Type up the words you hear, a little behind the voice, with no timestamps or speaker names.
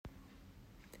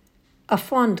A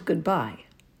fond goodbye.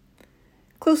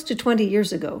 Close to 20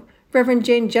 years ago, Reverend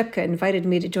Jane Rzepka invited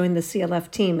me to join the CLF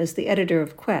team as the editor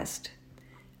of Quest.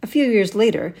 A few years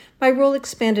later, my role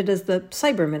expanded as the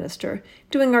cyber minister,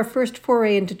 doing our first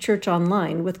foray into church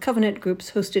online with covenant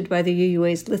groups hosted by the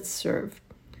UUA's listserv.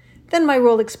 Then my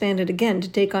role expanded again to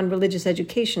take on religious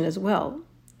education as well.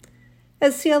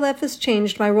 As CLF has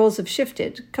changed, my roles have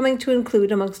shifted, coming to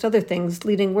include, amongst other things,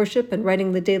 leading worship and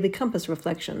writing the Daily Compass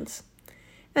reflections.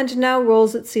 And now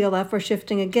roles at CLF are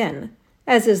shifting again,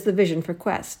 as is the vision for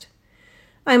Quest.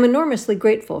 I am enormously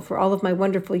grateful for all of my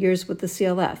wonderful years with the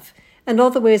CLF, and all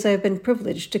the ways I have been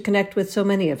privileged to connect with so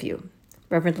many of you.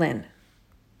 Reverend Lynn.